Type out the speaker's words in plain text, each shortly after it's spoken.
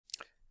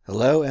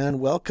Hello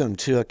and welcome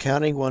to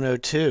Accounting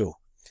 102.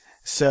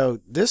 So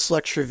this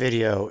lecture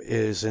video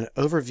is an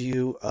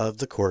overview of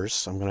the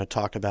course. I'm going to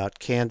talk about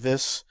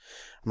Canvas.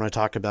 I'm going to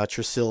talk about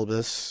your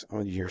syllabus,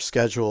 your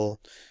schedule,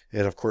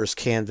 and of course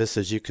Canvas,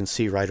 as you can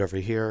see right over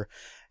here,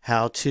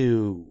 how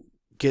to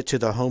get to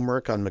the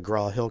homework on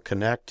McGraw-Hill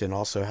Connect, and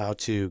also how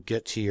to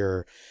get to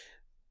your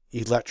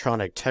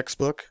electronic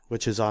textbook,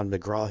 which is on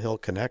McGraw-Hill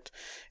Connect,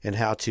 and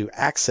how to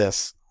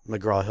access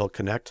McGraw-Hill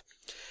Connect.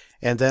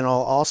 And then I'll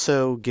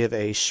also give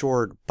a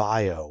short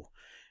bio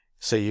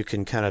so you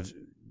can kind of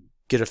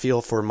get a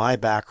feel for my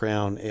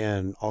background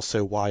and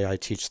also why I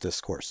teach this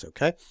course,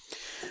 okay?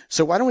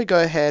 So why don't we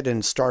go ahead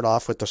and start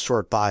off with the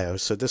short bio.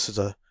 So this is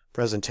a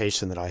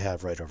presentation that I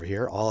have right over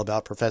here, all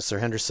about Professor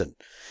Henderson.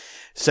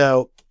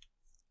 So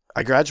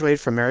I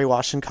graduated from Mary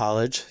Washington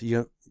College.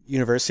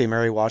 University of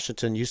Mary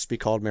Washington used to be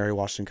called Mary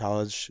Washington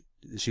College,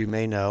 as you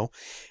may know.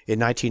 In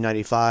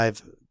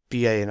 1995,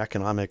 BA in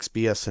Economics,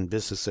 BS in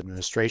Business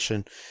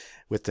Administration,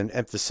 with an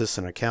emphasis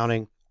in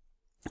accounting.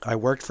 I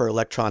worked for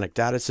Electronic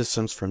Data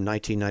Systems from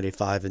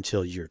 1995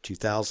 until year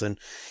 2000.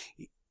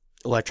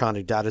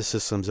 Electronic Data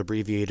Systems,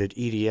 abbreviated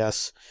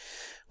EDS,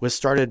 was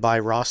started by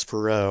Ross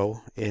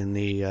Perot in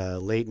the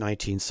late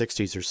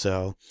 1960s or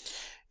so.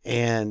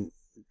 And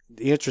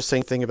the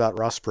interesting thing about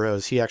Ross Perot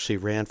is he actually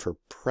ran for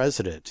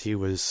president. He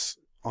was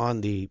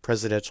on the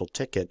presidential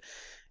ticket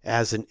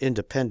as an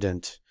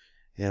independent,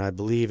 and I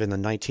believe in the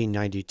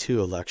 1992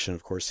 election,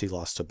 of course, he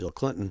lost to Bill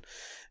Clinton.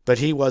 But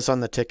he was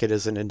on the ticket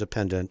as an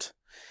independent,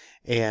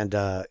 and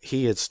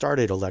he had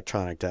started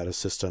Electronic Data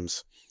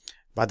Systems.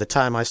 By the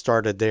time I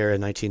started there in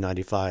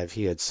 1995,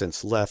 he had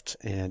since left,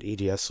 and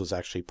EDS was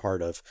actually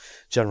part of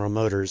General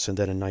Motors. And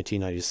then in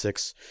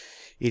 1996,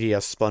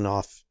 EDS spun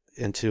off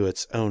into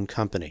its own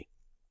company.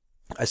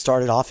 I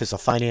started off as a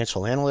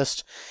financial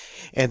analyst,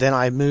 and then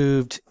I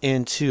moved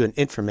into an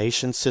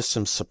information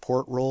systems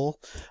support role,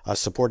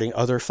 supporting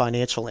other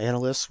financial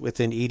analysts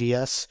within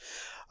EDS.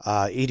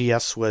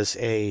 EDS was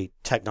a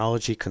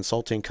technology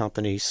consulting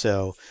company,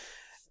 so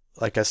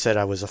like I said,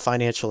 I was a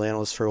financial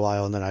analyst for a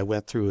while, and then I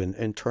went through an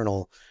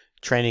internal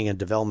training and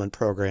development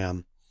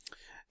program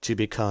to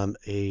become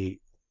a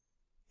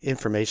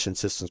information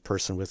systems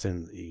person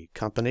within the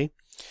company.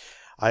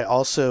 I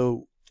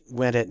also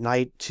went at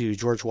night to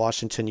George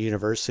Washington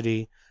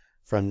University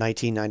from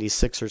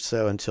 1996 or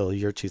so until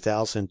year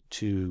 2000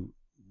 to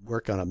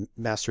work on a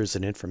master's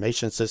in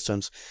information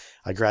systems.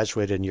 I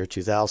graduated in year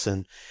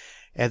 2000.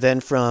 And then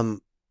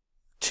from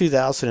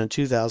 2000 and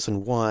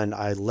 2001,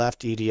 I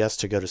left EDS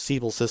to go to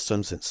Siebel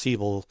Systems, and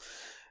Siebel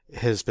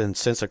has been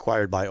since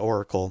acquired by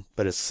Oracle,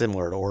 but it's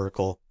similar to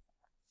Oracle.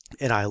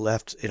 And I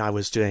left, and I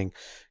was doing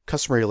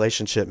customer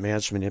relationship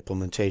management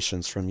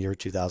implementations from year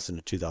 2000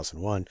 to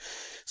 2001.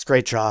 It's a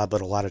great job,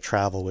 but a lot of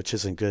travel, which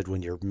isn't good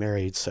when you're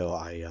married. So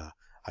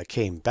I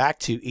came back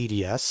to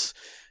EDS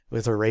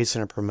with a raise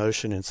and a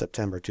promotion in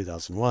September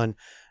 2001.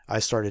 I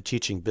started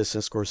teaching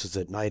business courses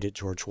at night at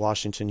George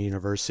Washington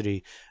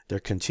University, their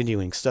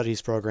continuing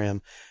studies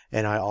program,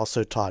 and I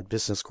also taught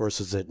business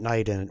courses at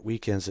night and at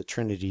weekends at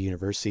Trinity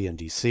University in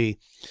DC.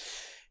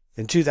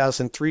 In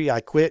 2003,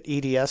 I quit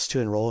EDS to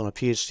enroll in a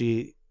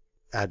PhD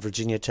at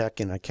Virginia Tech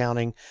in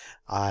accounting.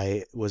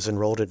 I was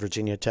enrolled at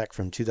Virginia Tech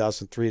from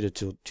 2003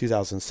 to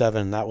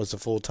 2007. That was a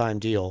full-time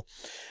deal,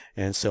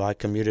 and so I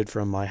commuted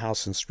from my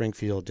house in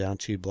Springfield down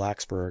to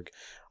Blacksburg,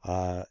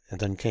 and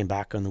then came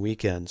back on the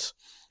weekends.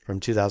 From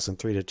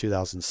 2003 to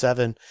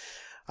 2007.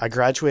 I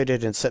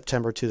graduated in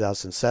September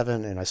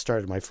 2007, and I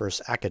started my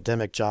first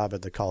academic job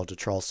at the College of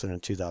Charleston in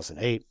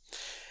 2008.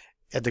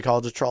 At the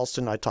College of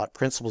Charleston, I taught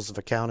principles of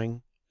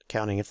accounting,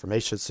 accounting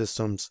information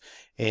systems,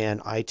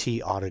 and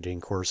IT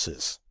auditing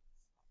courses.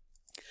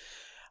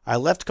 I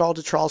left College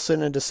of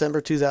Charleston in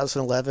December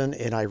 2011,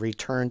 and I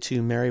returned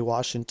to Mary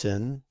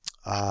Washington,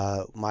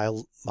 my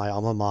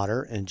alma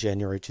mater, in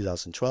January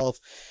 2012.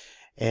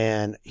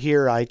 And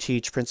here I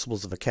teach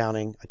principles of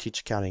accounting. I teach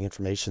accounting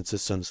information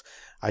systems.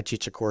 I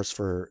teach a course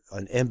for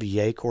an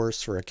MBA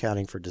course for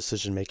accounting for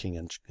decision making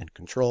and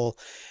control.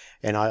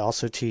 And I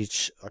also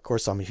teach, of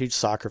course, I'm a huge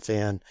soccer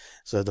fan,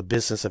 so the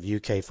business of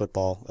UK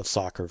football, of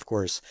soccer, of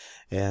course.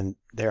 And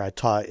there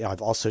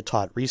I've also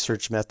taught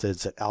research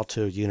methods at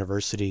Aalto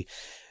University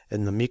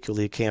in the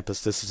Mikkeli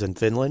campus. This is in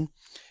Finland,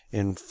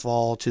 in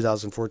fall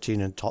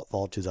 2014 and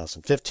fall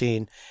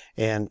 2015.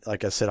 And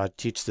like I said, I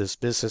teach this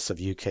business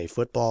of UK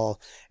football,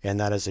 and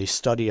that is a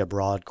study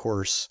abroad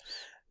course.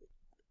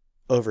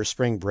 Over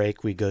spring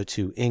break, we go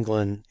to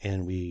England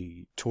and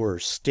we tour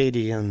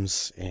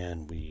stadiums,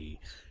 and we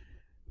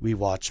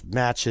watch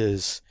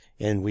matches,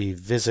 and we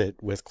visit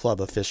with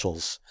club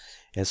officials.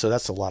 And so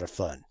that's a lot of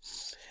fun.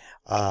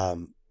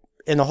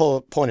 And the whole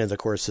point of the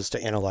course is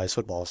to analyze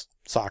football,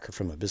 soccer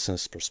from a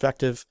business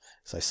perspective.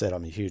 As I said,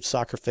 I'm a huge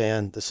soccer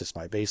fan. This is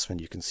my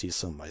basement. You can see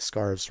some of my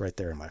scarves right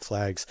there and my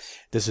flags.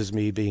 This is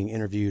me being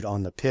interviewed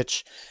on the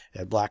pitch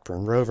at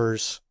Blackburn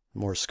Rovers.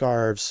 More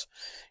scarves.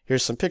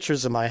 Here's some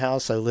pictures of my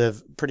house. I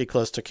live pretty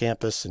close to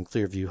campus in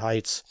Clearview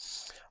Heights,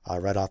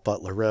 right off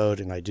Butler Road,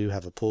 and I do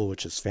have a pool,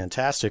 which is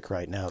fantastic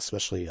right now,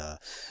 especially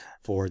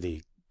for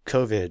the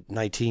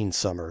COVID-19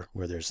 summer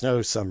where there's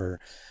no summer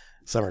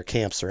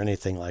camps or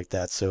anything like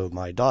that. So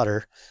my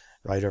daughter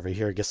right over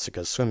here gets to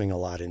go swimming a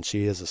lot, and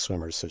she is a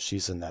swimmer, so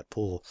she's in that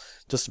pool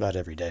just about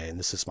every day. And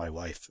this is my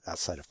wife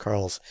outside of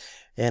Carl's,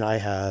 and I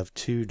have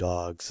 2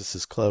 dogs. This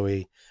is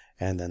Chloe,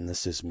 and then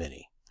this is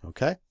Minnie.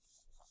 Okay,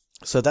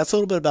 so that's a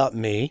little bit about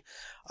me.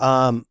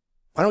 Why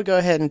don't we go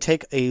ahead and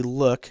take a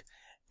look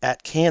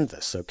at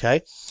Canvas?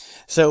 Okay,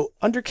 so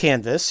under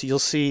Canvas, you'll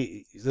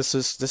see this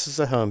is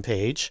a home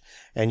page,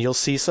 and you'll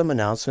see some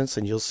announcements,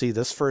 and you'll see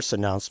this first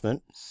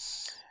announcement.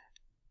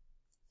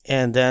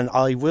 And then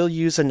I will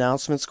use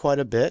announcements quite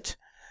a bit.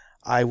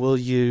 I will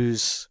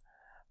use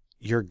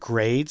your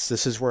grades.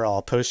 This is where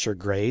I'll post your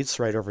grades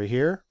right over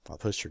here. I'll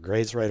post your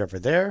grades right over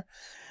there.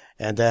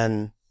 And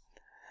then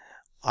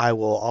I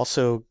will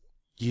also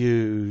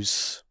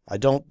use, I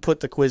don't put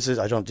the quizzes,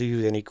 I don't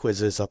do any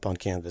quizzes up on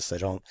Canvas. I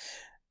don't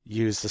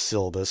use the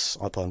syllabus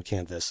up on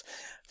Canvas.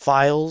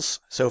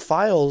 Files. So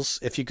files,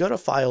 if you go to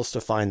files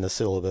to find the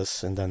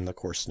syllabus and then the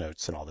course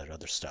notes and all that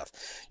other stuff,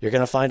 you're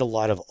going to find a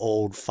lot of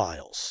old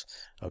files.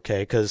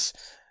 Okay, because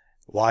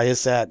why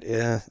is that?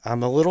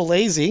 I'm a little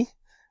lazy.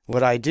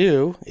 What I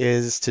do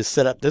is to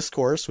set up this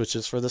course, which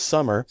is for the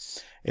summer,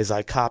 is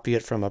I copy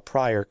it from a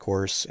prior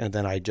course, and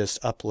then I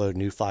just upload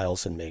new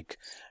files and make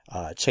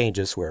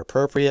changes where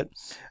appropriate.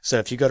 So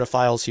if you go to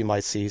files, you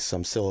might see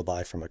some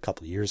syllabi from a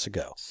couple of years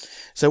ago.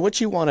 So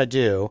what you want to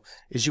do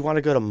is you want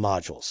to go to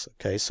modules.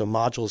 Okay, so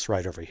modules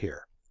right over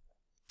here.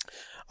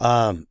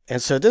 And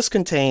so this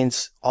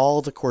contains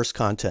all the course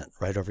content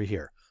right over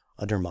here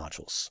under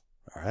modules.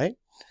 All right.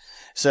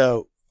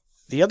 So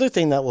the other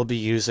thing that we'll be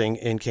using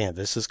in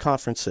Canvas is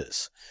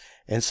conferences.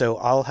 And so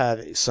I'll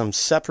have some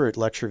separate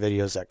lecture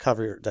videos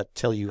that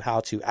tell you how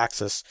to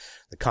access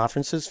the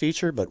conferences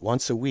feature. But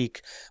once a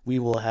week, we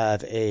will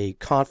have a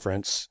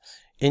conference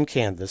in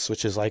Canvas,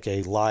 which is like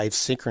a live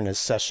synchronous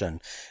session.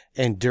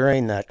 And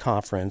during that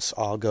conference,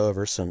 I'll go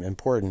over some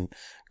important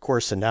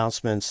course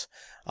announcements.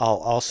 I'll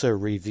also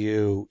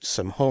review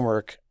some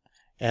homework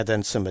and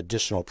then some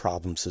additional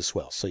problems as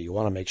well. So you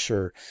want to make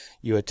sure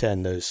you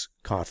attend those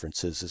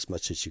conferences as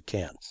much as you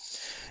can.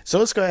 So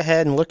let's go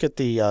ahead and look at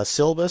the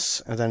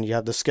syllabus, and then you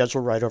have the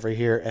schedule right over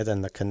here, and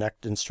then the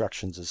connect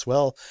instructions as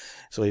well.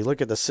 So you look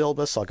at the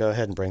syllabus, I'll go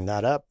ahead and bring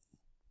that up.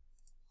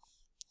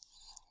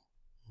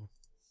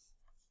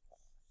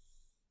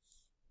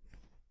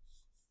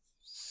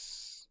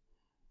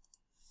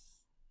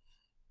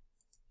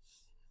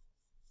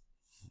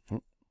 I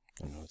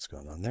don't know what's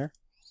going on there.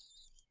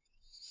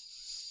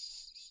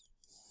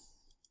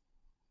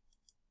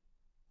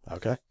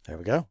 Okay, there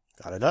we go.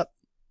 Got it up.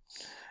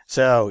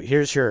 So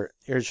here's your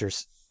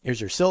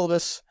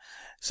syllabus.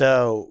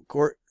 So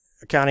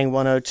Accounting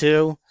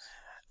 102,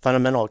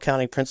 Fundamental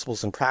Accounting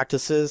Principles and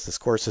Practices. This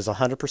course is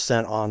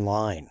 100%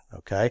 online.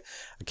 Okay,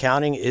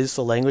 accounting is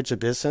the language of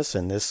business,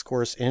 and this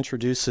course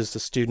introduces the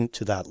student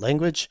to that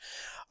language.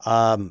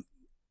 Accounting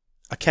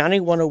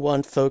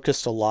 101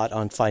 focused a lot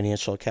on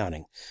financial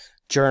accounting,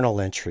 journal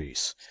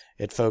entries.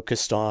 It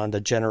focused on the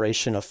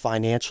generation of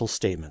financial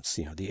statements,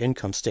 the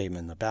income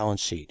statement, the balance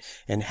sheet,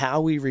 and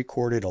how we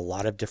recorded a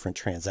lot of different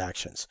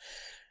transactions.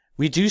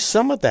 We do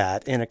some of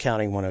that in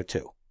Accounting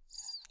 102.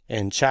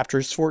 In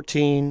chapters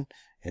 14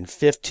 and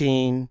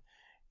 15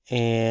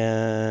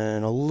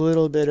 and a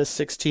little bit of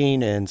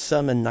 16 and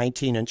some in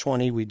 19 and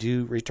 20, we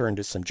do return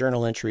to some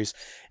journal entries,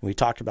 and we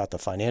talked about the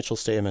financial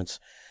statements.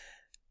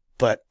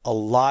 But a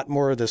lot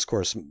more of this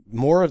course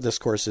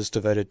is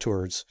devoted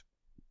towards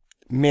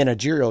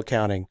managerial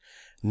accounting,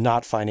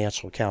 not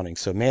financial accounting.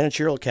 So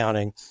managerial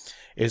accounting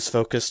is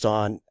focused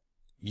on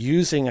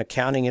using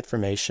accounting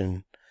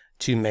information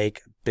to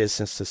make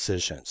business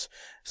decisions.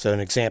 So an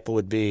example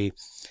would be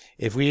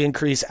if we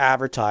increase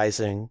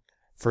advertising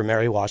for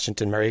Mary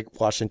Washington,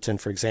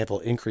 for example,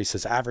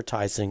 increases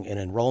advertising and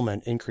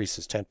enrollment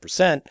increases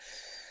 10%.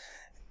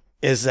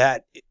 Is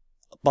that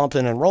bump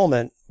in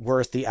enrollment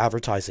worth the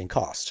advertising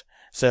cost?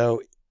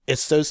 So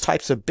it's those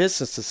types of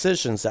business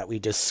decisions that we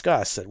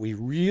discuss that we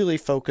really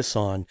focus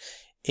on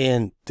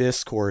in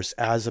this course,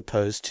 as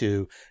opposed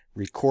to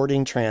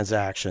recording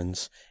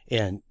transactions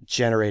and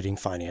generating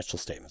financial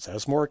statements. That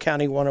was more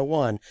Accounting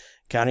 101.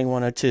 Accounting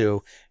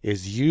 102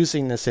 is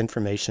using this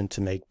information to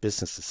make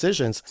business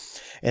decisions.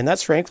 And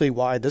that's frankly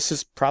why this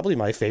is probably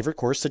my favorite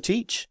course to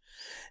teach,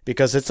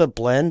 because it's a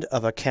blend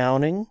of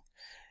accounting,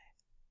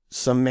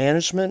 some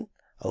management,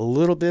 a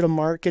little bit of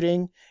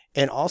marketing,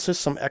 and also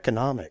some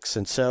economics.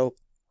 And so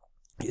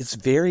it's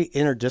very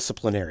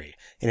interdisciplinary,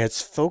 and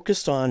it's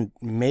focused on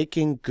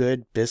making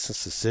good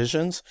business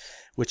decisions,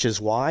 which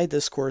is why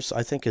this course,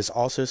 I think, is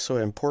also so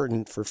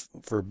important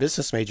for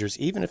business majors.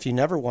 Even if you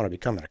never want to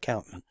become an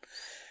accountant,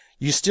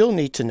 you still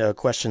need to know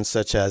questions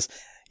such as,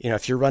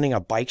 if you're running a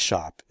bike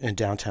shop in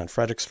downtown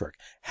Fredericksburg,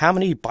 how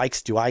many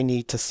bikes do I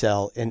need to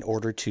sell in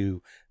order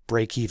to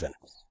break even?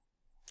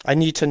 I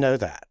need to know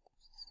that.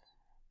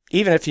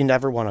 Even if you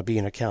never want to be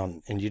an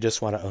accountant and you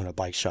just want to own a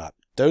bike shop,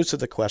 those are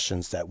the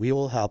questions that we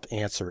will help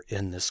answer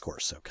in this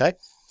course, okay?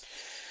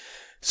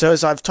 So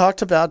as I've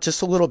talked about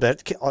just a little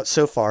bit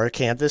so far,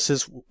 Canvas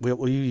is what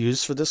we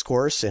use for this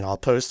course, and I'll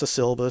post the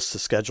syllabus, the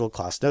schedule,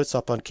 class notes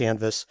up on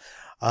Canvas.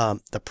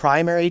 The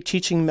primary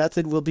teaching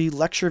method will be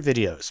lecture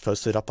videos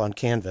posted up on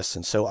Canvas,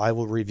 and so I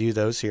will review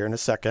those here in a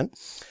second.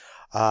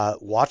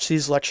 Watch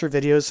these lecture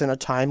videos in a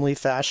timely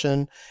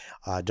fashion.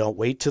 Don't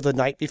wait till the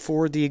night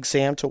before the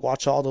exam to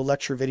watch all the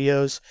lecture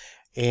videos.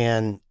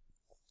 And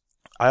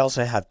I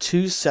also have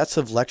 2 sets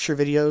of lecture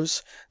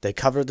videos. They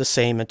cover the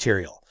same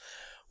material.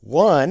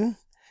 One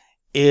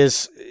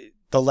is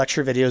the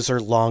lecture videos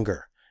are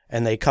longer,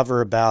 and they cover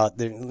about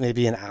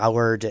maybe an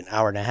hour to an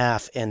hour and a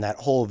half, and that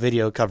whole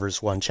video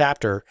covers 1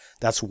 chapter.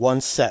 That's 1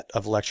 set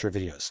of lecture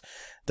videos.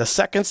 The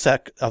second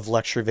set of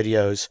lecture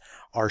videos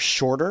are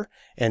shorter,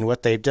 and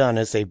what they've done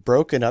is they've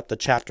broken up the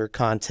chapter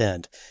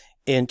content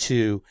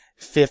into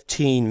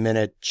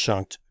 15-minute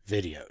chunked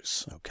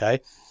videos.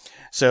 Okay,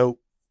 so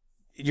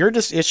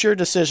it's your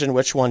decision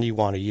which one you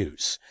want to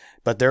use,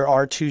 but there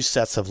are 2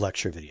 sets of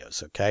lecture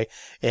videos. Okay,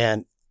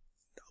 and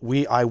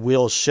I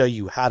will show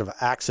you how to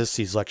access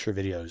these lecture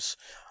videos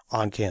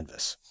on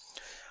Canvas.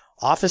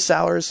 Office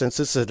hours, since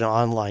this is an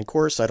online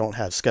course, I don't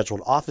have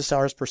scheduled office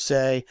hours per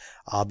se.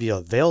 I'll be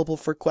available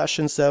for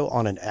questions though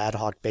on an ad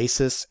hoc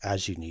basis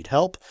as you need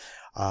help.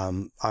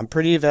 I'm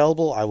pretty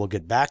available. I will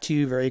get back to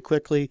you very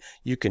quickly.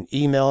 You can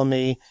email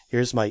me.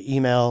 Here's my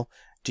email,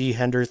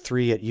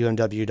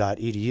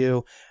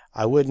 dhender3@umw.edu.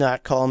 I would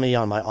not call me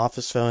on my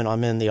office phone.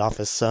 I'm in the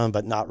office some,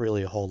 but not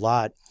really a whole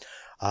lot.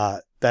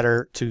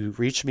 Better to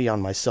reach me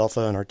on my cell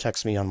phone or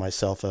text me on my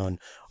cell phone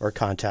or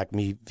contact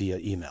me via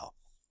email.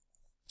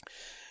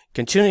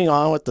 Continuing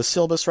on with the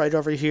syllabus right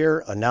over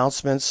here,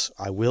 announcements.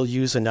 I will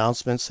use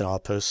announcements, and I'll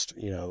post,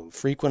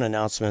 frequent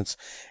announcements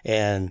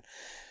and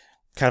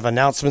kind of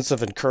announcements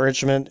of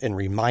encouragement and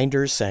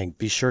reminders saying,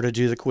 be sure to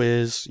do the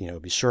quiz,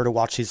 be sure to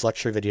watch these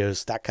lecture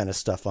videos, that kind of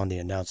stuff on the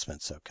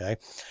announcements. Okay.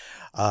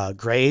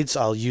 Grades.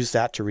 I'll use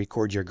that to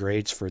record your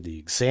grades for the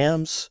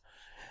exams.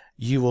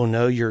 You will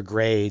know your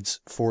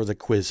grades for the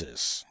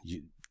quizzes.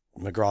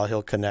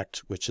 McGraw-Hill Connect,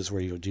 which is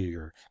where you'll do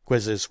your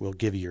quizzes, will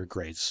give you your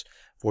grades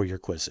for your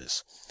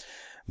quizzes.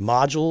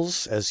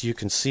 Modules, as you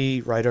can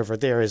see right over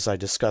there, as I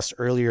discussed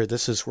earlier,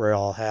 this is where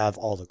I'll have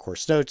all the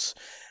course notes,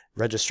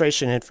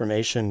 registration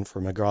information for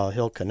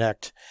McGraw-Hill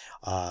Connect,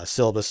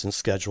 syllabus and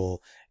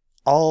schedule.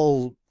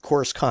 All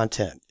course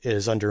content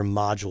is under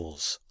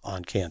modules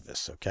on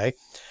Canvas, okay?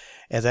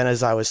 And then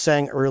as I was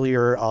saying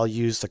earlier, I'll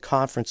use the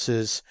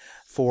conferences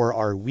for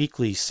our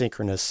weekly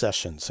synchronous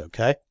sessions,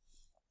 okay?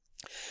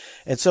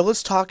 And so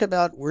let's talk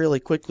about really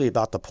quickly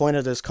about the point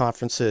of those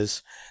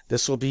conferences.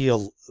 This will be a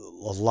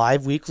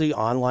live weekly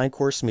online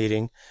course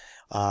meeting.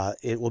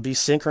 It will be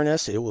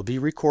synchronous. It will be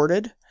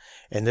recorded.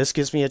 And this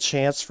gives me a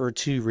chance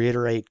to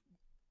reiterate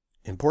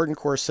important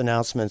course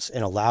announcements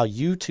and allow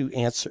you to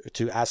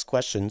ask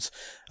questions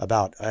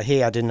about,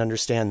 hey, I didn't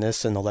understand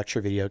this in the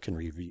lecture video. Can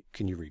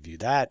you review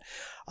that?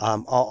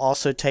 I'll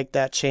also take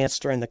that chance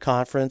during the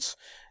conference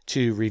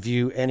to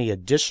review any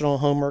additional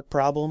homework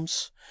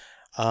problems,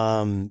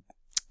 and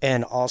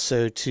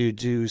also to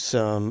do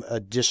some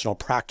additional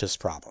practice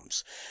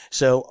problems.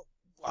 So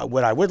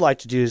what I would like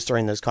to do is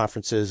during those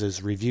conferences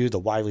is review the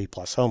Wiley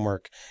Plus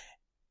homework,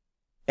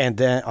 and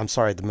then, the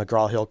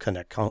McGraw-Hill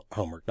Connect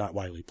homework, not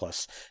Wiley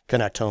Plus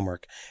Connect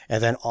homework,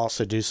 and then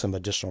also do some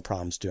additional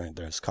problems during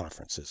those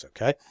conferences,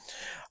 okay?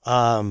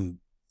 The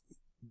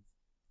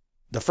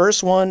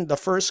first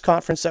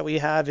conference that we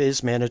have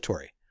is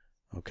mandatory,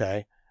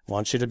 okay? I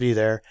want you to be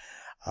there.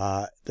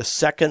 The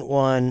second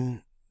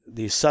one,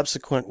 the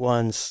subsequent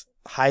ones,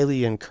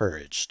 highly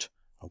encouraged,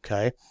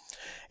 okay?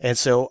 And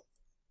so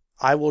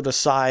I will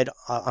decide,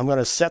 I'm going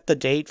to set the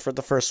date for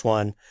the first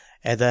one,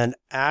 and then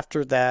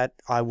after that,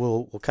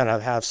 we'll kind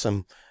of have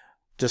some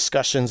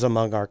discussions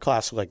among our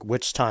class, like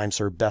which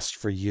times are best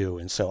for you.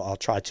 And so I'll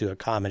try to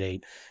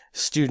accommodate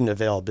student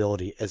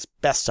availability as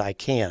best I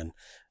can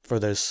for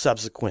those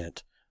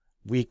subsequent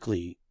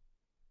weekly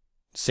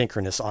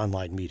synchronous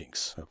online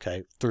meetings,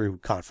 okay, through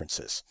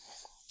conferences.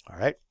 All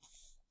right.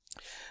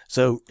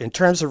 So in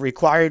terms of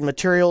required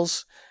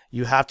materials,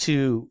 you have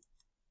to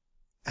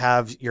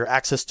have your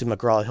access to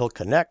McGraw-Hill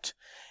Connect,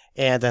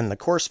 and then the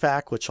course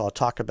pack, which I'll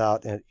talk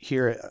about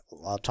here.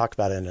 I'll talk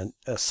about in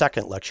a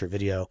second lecture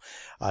video.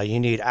 You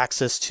need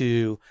access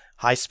to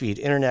high-speed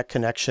internet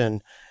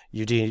connection.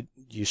 You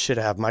should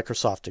have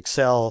Microsoft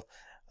Excel,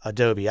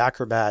 Adobe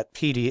Acrobat,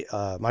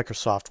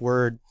 Microsoft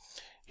Word.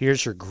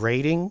 Here's your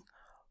grading.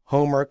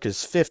 Homework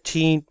is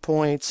 15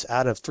 points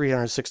out of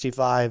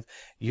 365.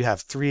 You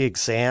have 3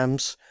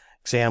 exams,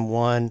 exam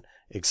 1,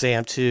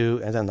 exam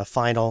 2, and then the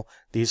final.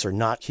 These are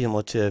not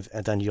cumulative.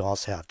 And then you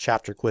also have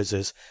chapter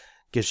quizzes.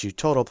 Gives you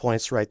total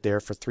points right there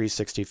for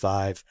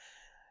 365.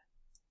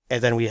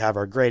 And then we have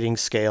our grading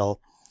scale.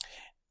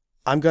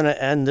 I'm going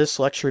to end this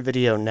lecture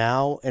video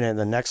now, and in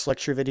the next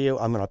lecture video,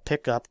 I'm going to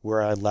pick up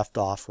where I left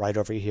off right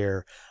over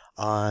here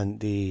on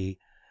the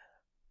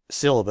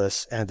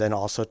syllabus, and then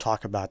also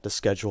talk about the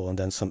schedule and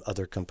then some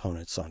other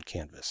components on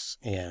Canvas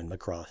and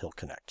McGraw-Hill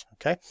Connect.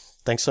 Okay?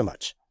 Thanks so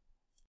much.